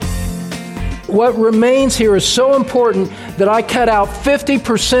what remains here is so important that I cut out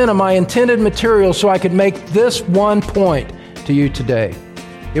 50% of my intended material so I could make this one point to you today.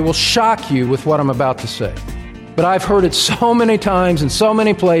 It will shock you with what I'm about to say. But I've heard it so many times in so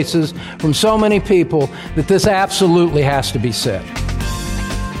many places from so many people that this absolutely has to be said.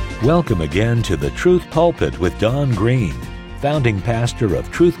 Welcome again to the Truth Pulpit with Don Green, founding pastor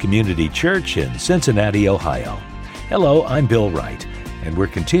of Truth Community Church in Cincinnati, Ohio. Hello, I'm Bill Wright, and we're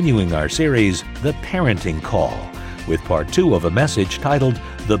continuing our series, The Parenting Call, with part 2 of a message titled,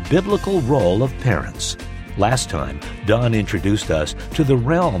 The Biblical Role of Parents. Last time, Don introduced us to the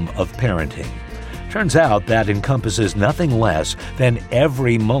realm of parenting. Turns out that encompasses nothing less than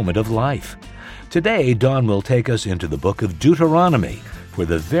every moment of life. Today, Don will take us into the book of Deuteronomy for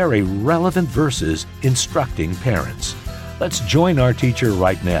the very relevant verses instructing parents. Let's join our teacher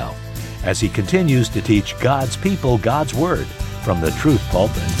right now as he continues to teach God's people God's Word from the Truth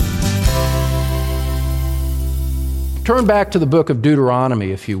Pulpit. Turn back to the book of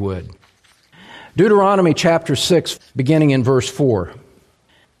Deuteronomy, if you would. Deuteronomy chapter 6, beginning in verse 4.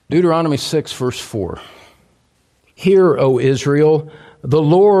 Deuteronomy 6, verse 4. Hear, O Israel, the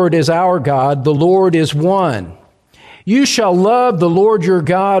Lord is our God, the Lord is one. You shall love the Lord your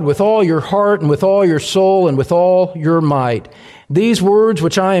God with all your heart and with all your soul and with all your might. These words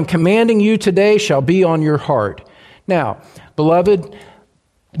which I am commanding you today shall be on your heart. Now, beloved,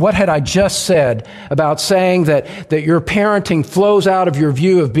 what had I just said about saying that your parenting flows out of your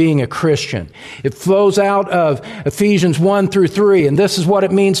view of being a Christian? It flows out of Ephesians 1 through 3, and this is what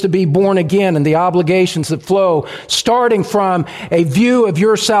it means to be born again and the obligations that flow, starting from a view of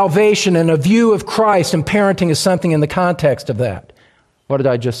your salvation and a view of Christ, and parenting is something in the context of that. What did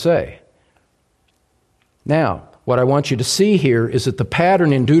I just say? Now, what I want you to see here is that the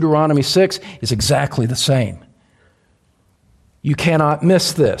pattern in Deuteronomy 6 is exactly the same. You cannot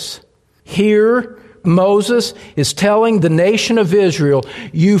miss this. Here, Moses is telling the nation of Israel,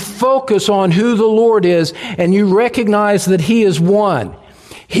 you focus on who the Lord is and you recognize that He is one.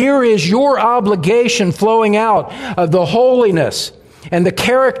 Here is your obligation flowing out of the holiness and the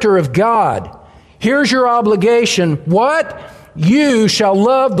character of God. Here's your obligation. What? You shall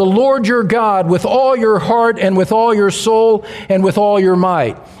love the Lord your God with all your heart and with all your soul and with all your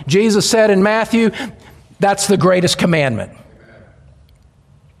might. Jesus said in Matthew, that's the greatest commandment.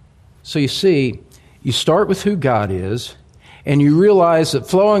 So you see, you start with who God is, and you realize that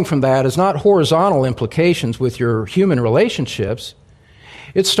flowing from that is not horizontal implications with your human relationships.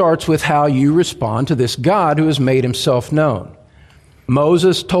 It starts with how you respond to this God who has made Himself known.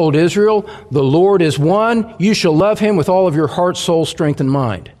 Moses told Israel, the Lord is one, you shall love Him with all of your heart, soul, strength, and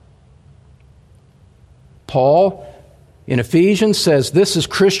mind. Paul in Ephesians says this is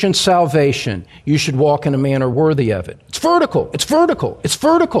Christian salvation. You should walk in a manner worthy of it. It's vertical. It's vertical. It's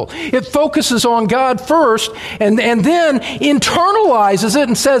vertical. It focuses on God first and then internalizes it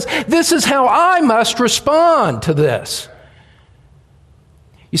and says, this is how I must respond to this.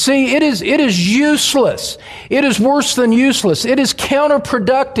 You see, it is useless. It is worse than useless. It is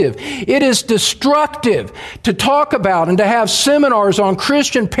counterproductive. It is destructive to talk about and to have seminars on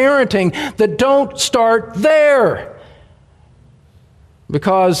Christian parenting that don't start there.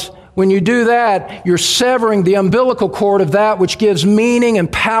 Because when you do that, you're severing the umbilical cord of that which gives meaning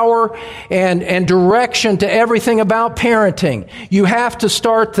and power and direction to everything about parenting. You have to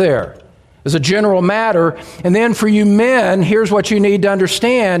start there as a general matter. And then for you men, here's what you need to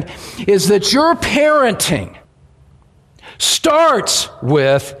understand, is that your parenting starts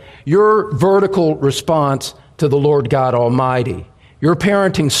with your vertical response to the Lord God Almighty. Your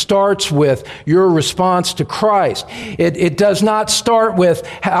parenting starts with your response to Christ. It does not start with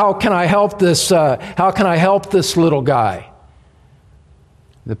how can I help this little guy.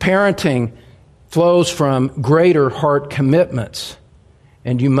 The parenting flows from greater heart commitments,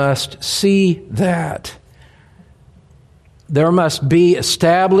 and you must see that. There must be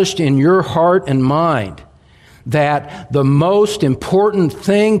established in your heart and mind that the most important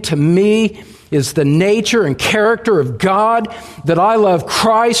thing to me is the nature and character of God, that I love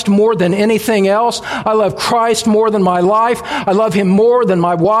Christ more than anything else. I love Christ more than my life. I love Him more than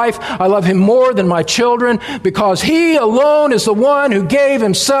my wife. I love Him more than my children, because He alone is the one who gave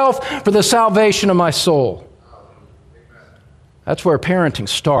Himself for the salvation of my soul. That's where parenting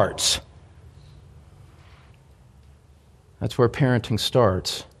starts. That's where parenting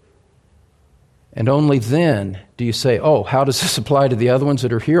starts. And only then do you say, oh, how does this apply to the other ones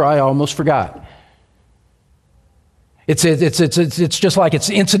that are here? I almost forgot. It's just like it's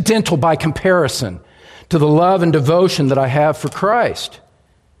incidental by comparison to the love and devotion that I have for Christ.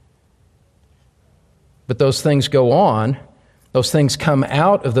 But those things go on Those things come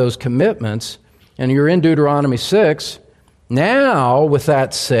out of those commitments, and you're in Deuteronomy 6. Now, with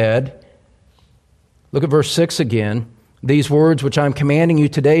that said, look at verse 6 again. These words which I'm commanding you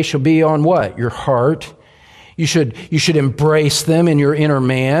today shall be on what? Your heart. You should embrace them in your inner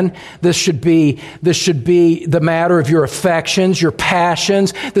man. This should be the matter of your affections, your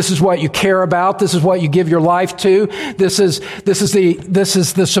passions. This is what you care about. This is what you give your life to. This is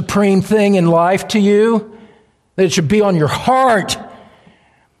the supreme thing in life to you. That it should be on your heart.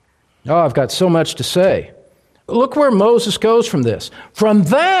 Oh, I've got so much to say. Look where Moses goes from this. From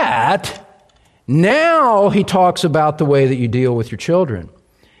that, now he talks about the way that you deal with your children.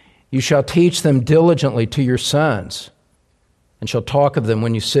 You shall teach them diligently to your sons, and shall talk of them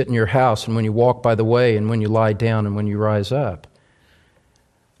when you sit in your house, and when you walk by the way, and when you lie down, and when you rise up.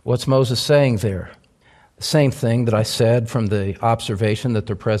 What's Moses saying there? The same thing that I said from the observation that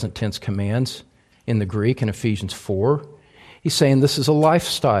they're present tense commands in the Greek in Ephesians 4. He's saying this is a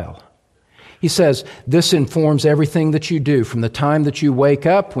lifestyle. He says, this informs everything that you do, from the time that you wake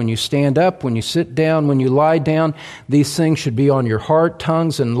up, when you stand up, when you sit down, when you lie down. These things should be on your heart,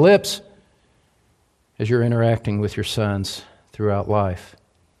 tongues, and lips as you're interacting with your sons throughout life.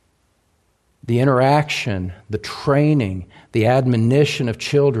 The interaction, the training, the admonition of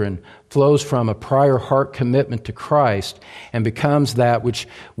children flows from a prior heart commitment to Christ and becomes that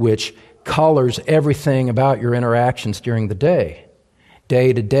which colors everything about your interactions during the day.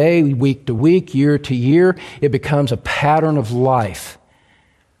 Day to day, week to week, year to year, it becomes a pattern of life.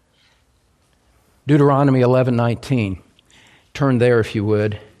 Deuteronomy 11:19. Turn there if you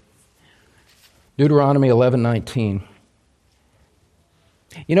would. Deuteronomy 11:19.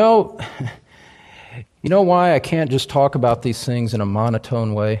 You know why I can't just talk about these things in a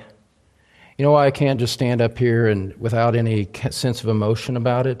monotone way? You know why I can't just stand up here and without any sense of emotion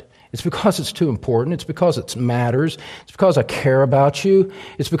about it? It's because it's too important. It's because it matters. It's because I care about you.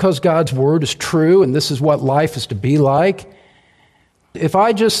 It's because God's Word is true and this is what life is to be like. If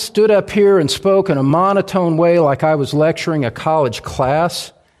I just stood up here and spoke in a monotone way like I was lecturing a college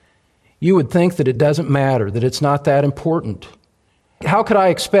class, you would think that it doesn't matter, that it's not that important. How could I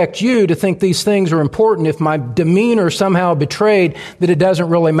expect you to think these things are important if my demeanor somehow betrayed that it doesn't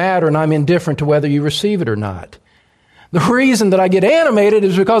really matter and I'm indifferent to whether you receive it or not? The reason that I get animated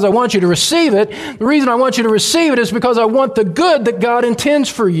is because I want you to receive it. The reason I want you to receive it is because I want the good that God intends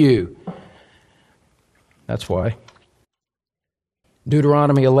for you. That's why.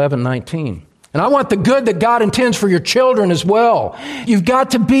 Deuteronomy 11:19. And I want the good that God intends for your children as well. You've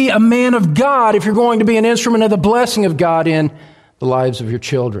got to be a man of God if you're going to be an instrument of the blessing of God in the lives of your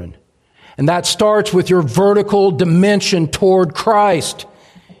children. And that starts with your vertical dimension toward Christ.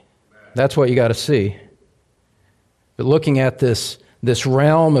 That's what you got to see. But looking at this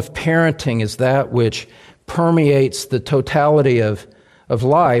realm of parenting is that which permeates the totality of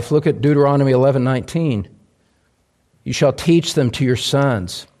life. Look at Deuteronomy 11:19. You shall teach them to your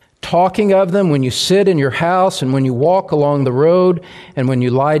sons, talking of them when you sit in your house and when you walk along the road and when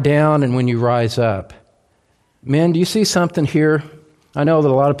you lie down and when you rise up. Men, do you see something here? I know that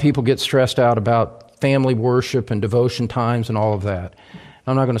a lot of people get stressed out about family worship and devotion times and all of that.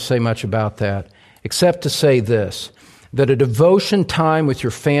 I'm not going to say much about that, except to say this, that a devotion time with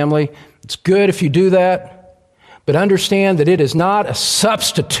your family, it's good if you do that, but understand that it is not a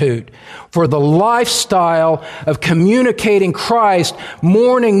substitute for the lifestyle of communicating Christ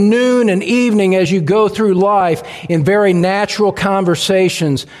morning, noon, and evening as you go through life in very natural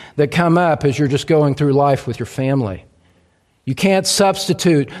conversations that come up as you're just going through life with your family. You can't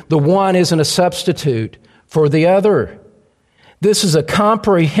substitute. The one isn't a substitute for the other. This is a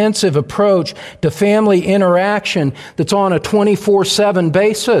comprehensive approach to family interaction that's on a 24/7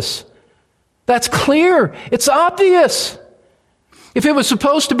 basis. That's clear. It's obvious. If it was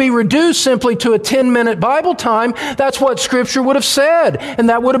supposed to be reduced simply to a 10-minute Bible time, that's what Scripture would have said, and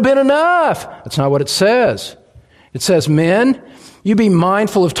that would have been enough. That's not what it says. It says, men, you be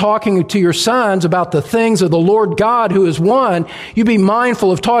mindful of talking to your sons about the things of the Lord God who is one. You be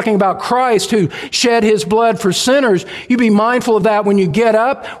mindful of talking about Christ who shed His blood for sinners. You be mindful of that when you get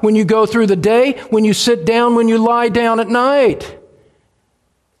up, when you go through the day, when you sit down, when you lie down at night.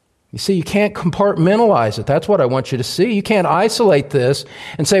 You see, you can't compartmentalize it. That's what I want you to see. You can't isolate this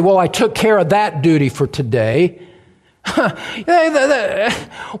and say, well, I took care of that duty for today.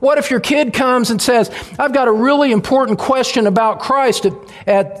 What if your kid comes and says, I've got a really important question about Christ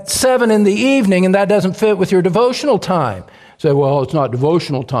at 7 in the evening, and that doesn't fit with your devotional time? Say, well, it's not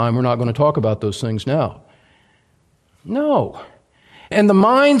devotional time. We're not going to talk about those things now. No. And the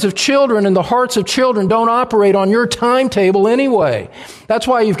minds of children and the hearts of children don't operate on your timetable anyway. That's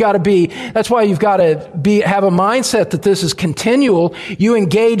why you've got to have a mindset that this is continual. You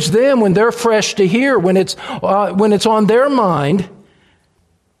engage them when they're fresh to hear, when it's on their mind.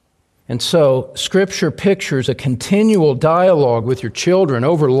 And so, Scripture pictures a continual dialogue with your children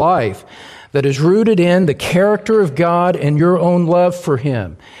over life that is rooted in the character of God and your own love for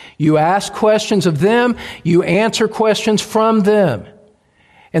Him. You ask questions of them, you answer questions from them.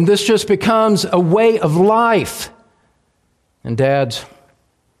 And this just becomes a way of life. And dads,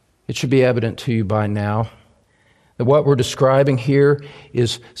 it should be evident to you by now that what we're describing here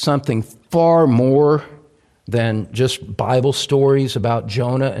is something far more than just Bible stories about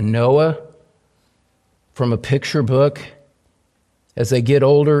Jonah and Noah from a picture book. As they get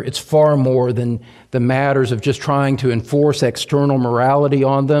older, it's far more than the matters of just trying to enforce external morality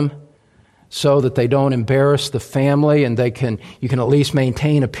on them so that they don't embarrass the family and you can at least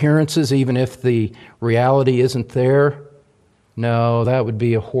maintain appearances even if the reality isn't there. No, that would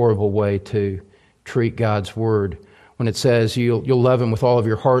be a horrible way to treat God's Word when it says you'll love Him with all of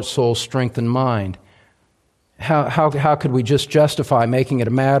your heart, soul, strength, and mind. How could we just justify making it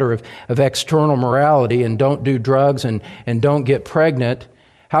a matter of external morality and don't do drugs and don't get pregnant?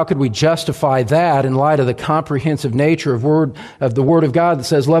 How could we justify that in light of the comprehensive nature of the Word of God that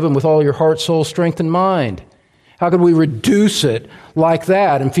says, love Him with all your heart, soul, strength, and mind? How could we reduce it like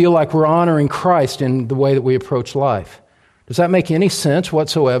that and feel like we're honoring Christ in the way that we approach life? Does that make any sense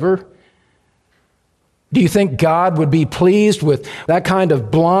whatsoever? Do you think God would be pleased with that kind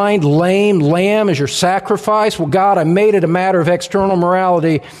of blind, lame lamb as your sacrifice? Well, God, I made it a matter of external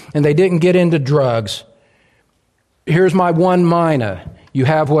morality, and they didn't get into drugs. Here's my one mina. You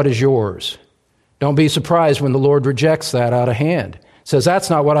have what is yours. Don't be surprised when the Lord rejects that out of hand. Says, that's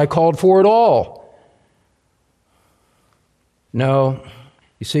not what I called for at all. No.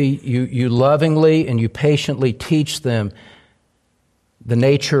 You see, you lovingly and you patiently teach them the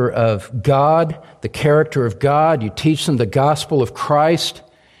nature of God, the character of God. You teach them the gospel of Christ.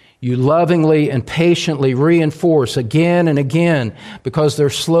 You lovingly and patiently reinforce again and again because they're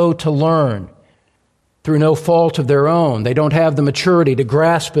slow to learn through no fault of their own. They don't have the maturity to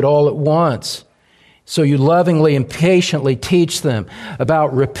grasp it all at once. So you lovingly and patiently teach them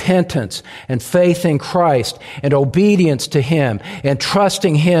about repentance and faith in Christ and obedience to Him and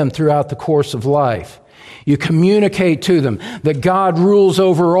trusting Him throughout the course of life. You communicate to them that God rules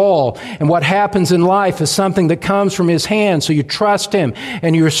over all, and what happens in life is something that comes from His hand, so you trust Him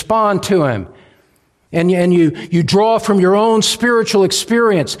and you respond to Him. And you draw from your own spiritual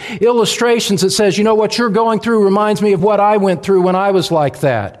experience illustrations that says, you know, what you're going through reminds me of what I went through when I was like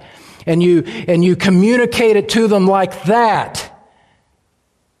that. And you communicate it to them like that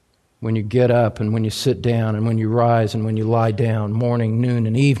when you get up and when you sit down and when you rise and when you lie down, morning, noon,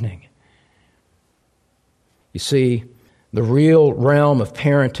 and evening. You see, the real realm of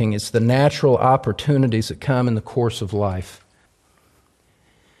parenting is the natural opportunities that come in the course of life.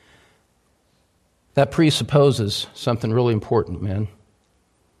 That presupposes something really important, men.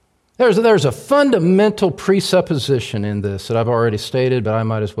 There's a fundamental presupposition in this that I've already stated, but I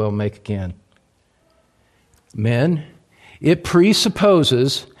might as well make again. Men, it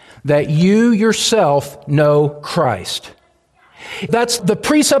presupposes that you yourself know Christ. That's the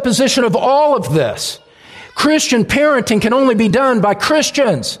presupposition of all of this. Christian parenting can only be done by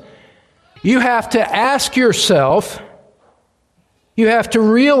Christians. You have to ask yourself, you have to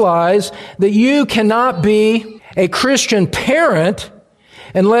realize that you cannot be a Christian parent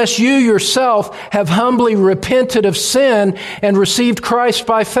unless you yourself have humbly repented of sin and received Christ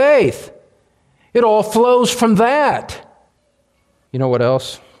by faith. It all flows from that. You know what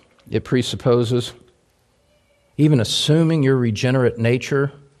else it presupposes? Even assuming your regenerate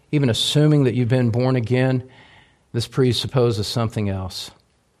nature, even assuming that you've been born again, this presupposes something else.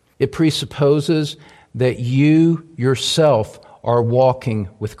 It presupposes that you yourself are walking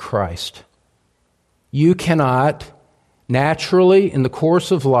with Christ. You cannot naturally, in the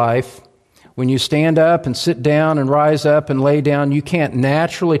course of life, when you stand up and sit down and rise up and lay down, you can't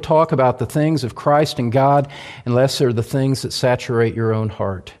naturally talk about the things of Christ and God unless they're the things that saturate your own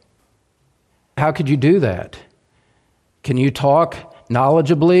heart. How could you do that? Can you talk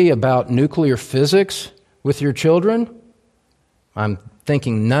knowledgeably about nuclear physics with your children? I'm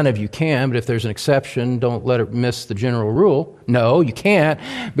thinking none of you can, but if there's an exception, don't let it miss the general rule. No, you can't,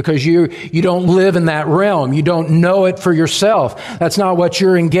 because you don't live in that realm. You don't know it for yourself. That's not what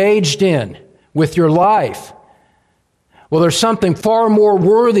you're engaged in with your life. Well, there's something far more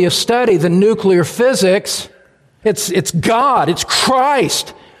worthy of study than nuclear physics. It's God. It's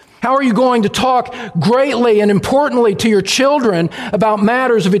Christ. How are you going to talk greatly and importantly to your children about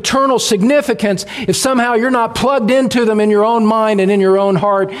matters of eternal significance if somehow you're not plugged into them in your own mind and in your own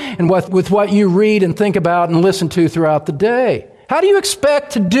heart and with what you read and think about and listen to throughout the day? How do you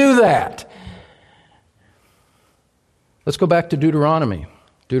expect to do that? Let's go back to Deuteronomy.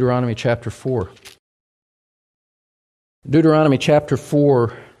 Deuteronomy chapter 4. Deuteronomy chapter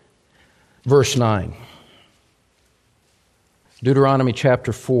 4, verse 9. Deuteronomy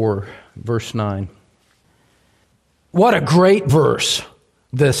chapter 4, verse 9. What a great verse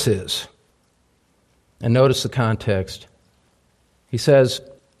this is. And notice the context. He says,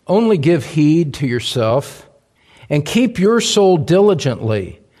 "Only give heed to yourself and keep your soul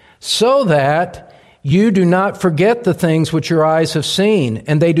diligently, so that you do not forget the things which your eyes have seen,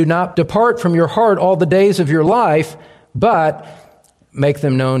 and they do not depart from your heart all the days of your life, but make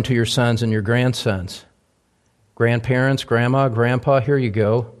them known to your sons and your grandsons." Grandparents, grandma, grandpa, here you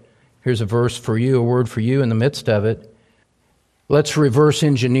go. Here's a verse for you, a word for you in the midst of it. Let's reverse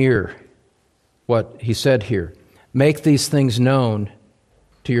engineer what he said here. Make these things known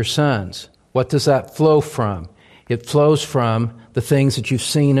to your sons. What does that flow from? It flows from the things that you've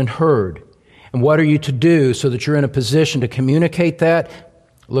seen and heard. And what are you to do so that you're in a position to communicate that?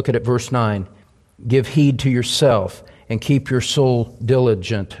 Look at it, verse 9. Give heed to yourself and keep your soul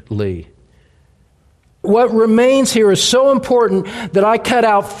diligently. What remains here is so important that I cut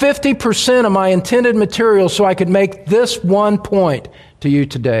out 50% of my intended material so I could make this one point to you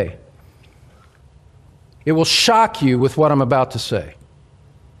today. It will shock you with what I'm about to say.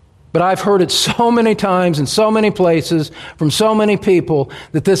 But I've heard it so many times in so many places from so many people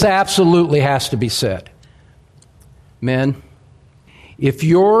that this absolutely has to be said. Men, if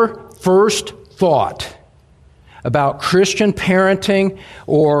your first thought about Christian parenting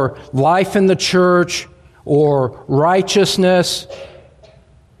or life in the church or righteousness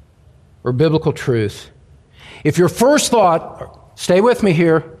or biblical truth, if your first thought, stay with me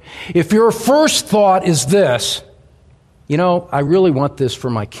here, if your first thought is this, I really want this for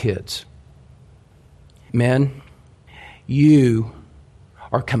my kids. Men, you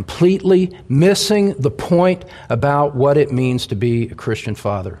are completely missing the point about what it means to be a Christian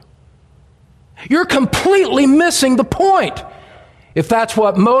father. You're completely missing the point if that's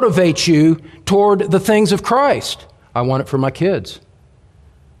what motivates you toward the things of Christ. I want it for my kids.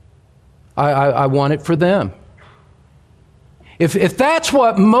 I want it for them. If that's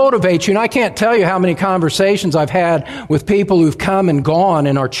what motivates you, and I can't tell you how many conversations I've had with people who've come and gone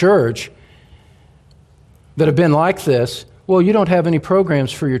in our church that have been like this, well, you don't have any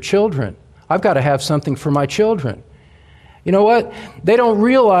programs for your children. I've got to have something for my children. You know what? They don't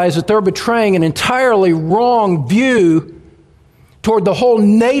realize that they're betraying an entirely wrong view toward the whole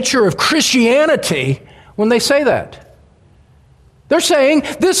nature of Christianity when they say that. They're saying,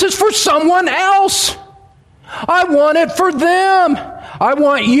 this is for someone else. I want it for them. I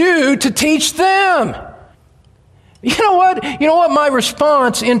want you to teach them. You know what? You know what my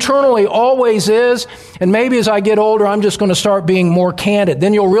response internally always is? And maybe as I get older, I'm just going to start being more candid.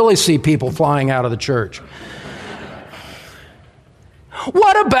 Then you'll really see people flying out of the church.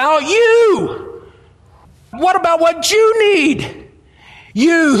 What about you? What about what you need?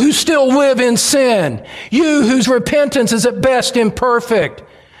 You who still live in sin. You whose repentance is at best imperfect.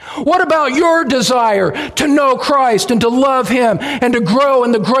 What about your desire to know Christ and to love Him and to grow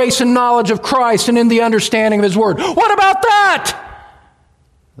in the grace and knowledge of Christ and in the understanding of His Word? What about that?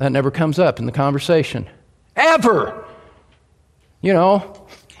 That never comes up in the conversation. Ever.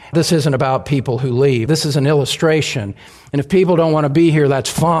 This isn't about people who leave. This is an illustration. And if people don't want to be here, that's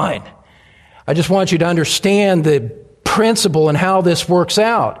fine. I just want you to understand the principle and how this works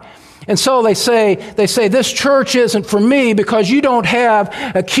out. And so they say, this church isn't for me because you don't have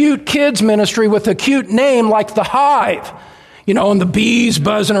a cute kids ministry with a cute name like The Hive. And the bees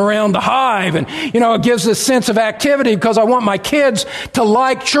buzzing around the hive. And, it gives this sense of activity because I want my kids to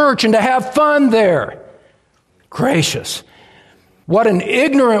like church and to have fun there. Gracious. What an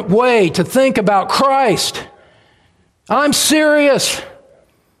ignorant way to think about Christ. I'm serious.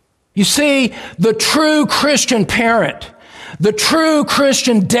 You see, the true Christian parent, the true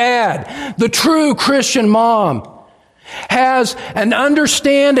Christian dad, the true Christian mom has an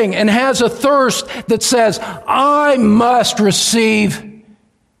understanding and has a thirst that says, I must receive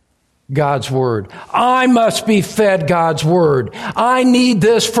God's Word. I must be fed God's Word. I need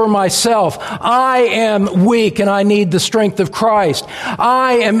this for myself. I am weak and I need the strength of Christ.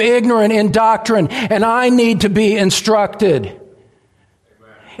 I am ignorant in doctrine and I need to be instructed.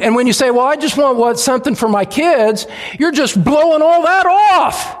 And when you say, well, I just want something for my kids, you're just blowing all that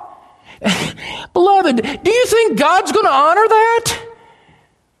off. Beloved, do you think God's going to honor that?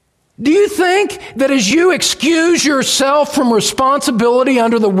 Do you think that as you excuse yourself from responsibility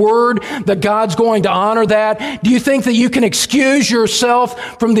under the Word, that God's going to honor that? Do you think that you can excuse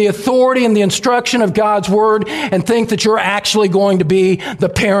yourself from the authority and the instruction of God's Word and think that you're actually going to be the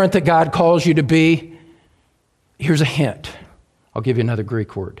parent that God calls you to be? Here's a hint. I'll give you another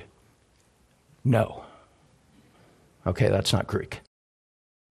Greek word. No. Okay, that's not Greek.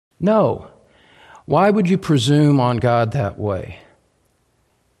 No. Why would you presume on God that way?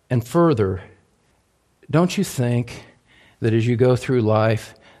 And further, don't you think that as you go through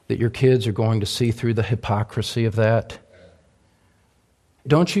life that your kids are going to see through the hypocrisy of that?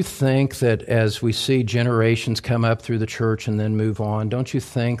 Don't you think that as we see generations come up through the church and then move on, don't you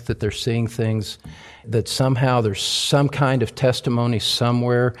think that they're seeing things that somehow there's some kind of testimony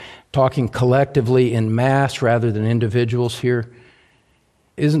somewhere, talking collectively in mass rather than individuals here?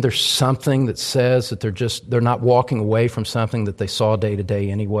 Isn't there something that says that they're not walking away from something that they saw day to day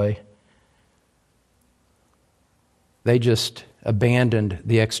anyway? They just abandoned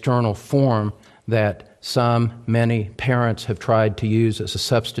the external form that many parents have tried to use as a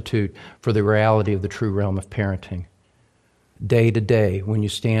substitute for the reality of the true realm of parenting. Day to day, when you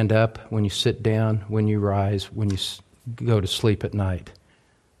stand up, when you sit down, when you rise, when you go to sleep at night.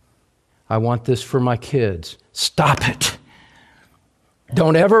 I want this for my kids. Stop it.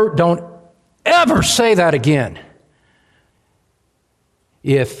 Don't ever say that again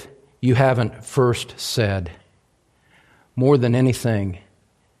if you haven't first said, more than anything,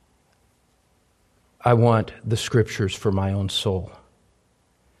 I want the Scriptures for my own soul.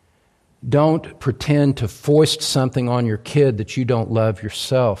 Don't pretend to foist something on your kid that you don't love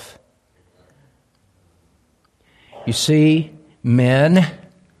yourself. You see, men,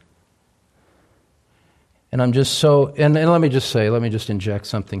 and I'm just so, and let me just inject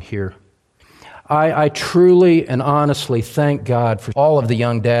something here. I truly and honestly thank God for all of the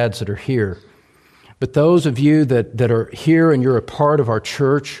young dads that are here. But those of you that are here and you're a part of our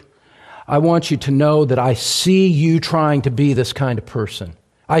church, I want you to know that I see you trying to be this kind of person.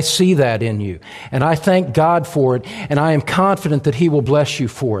 I see that in you. And I thank God for it, and I am confident that He will bless you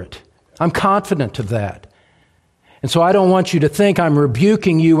for it. I'm confident of that. And so I don't want you to think I'm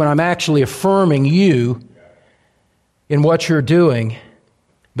rebuking you when I'm actually affirming you in what you're doing.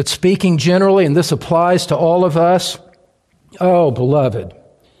 But speaking generally, and this applies to all of us, oh, beloved,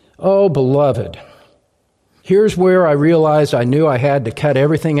 here's where I realized I knew I had to cut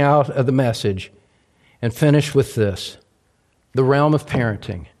everything out of the message and finish with this. The realm of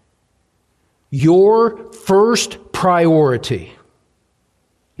parenting. Your first priority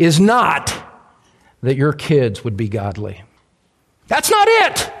is not that your kids would be godly. That's not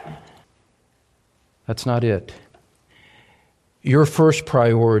it. That's not it. Your first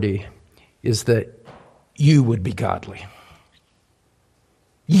priority is that you would be godly.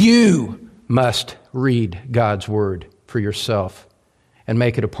 You must read God's Word for yourself and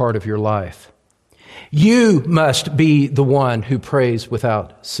make it a part of your life. You must be the one who prays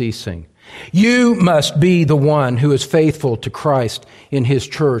without ceasing. You must be the one who is faithful to Christ in His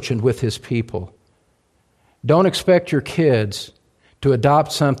church and with His people. Don't expect your kids to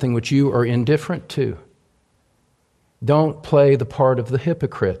adopt something which you are indifferent to. Don't play the part of the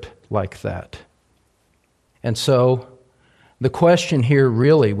hypocrite like that. And so, the question here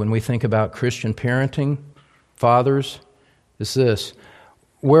really, when we think about Christian parenting, fathers, is this: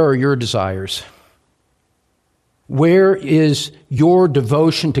 where are your desires? Where is your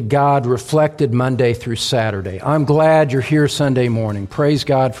devotion to God reflected Monday through Saturday? I'm glad you're here Sunday morning. Praise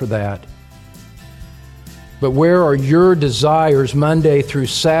God for that. But where are your desires Monday through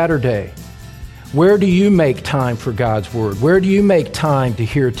Saturday? Where do you make time for God's Word? Where do you make time to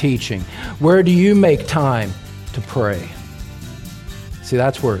hear teaching? Where do you make time to pray? See,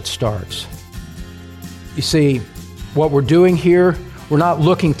 that's where it starts. You see, what we're doing here, we're not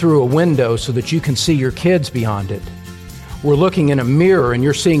looking through a window so that you can see your kids beyond it. We're looking in a mirror and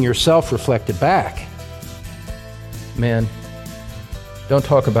you're seeing yourself reflected back. Men, don't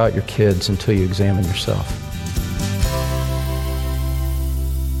talk about your kids until you examine yourself.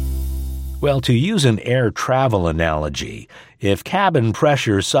 Well, to use an air travel analogy, if cabin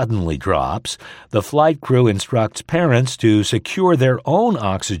pressure suddenly drops, the flight crew instructs parents to secure their own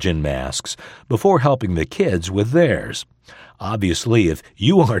oxygen masks before helping the kids with theirs. Obviously, if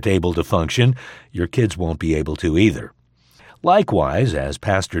you aren't able to function, your kids won't be able to either. Likewise, as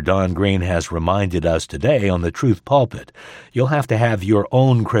Pastor Don Green has reminded us today on the Truth Pulpit, you'll have to have your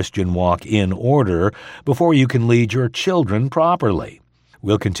own Christian walk in order before you can lead your children properly.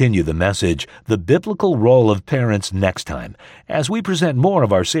 We'll continue the message, The Biblical Role of Parents, next time, as we present more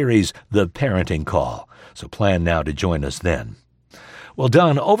of our series, The Parenting Call. So plan now to join us then. Well,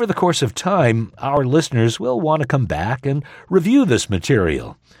 Don, over the course of time, our listeners will want to come back and review this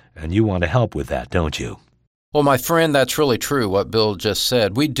material. And you want to help with that, don't you? Well, my friend, that's really true, what Bill just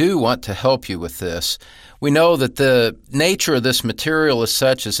said. We do want to help you with this. We know that the nature of this material is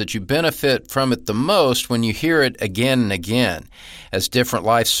such as that you benefit from it the most when you hear it again and again, as different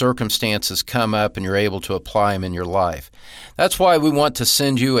life circumstances come up and you're able to apply them in your life. That's why we want to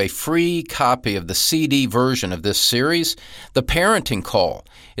send you a free copy of the CD version of this series, The Parenting Call.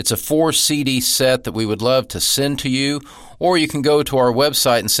 It's a 4-CD set that we would love to send to you, or you can go to our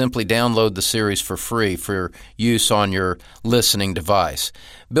website and simply download the series for free for use on your listening device.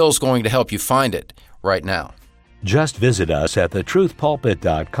 Bill's going to help you find it right now. Just visit us at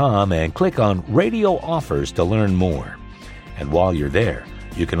thetruthpulpit.com and click on Radio Offers to learn more. And while you're there,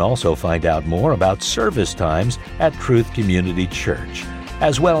 you can also find out more about service times at Truth Community Church,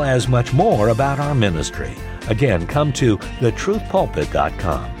 as well as much more about our ministry. Again, come to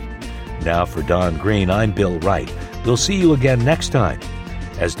thetruthpulpit.com. Now for Don Green, I'm Bill Wright. We'll see you again next time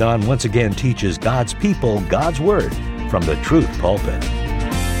as Don once again teaches God's people God's Word from the Truth Pulpit.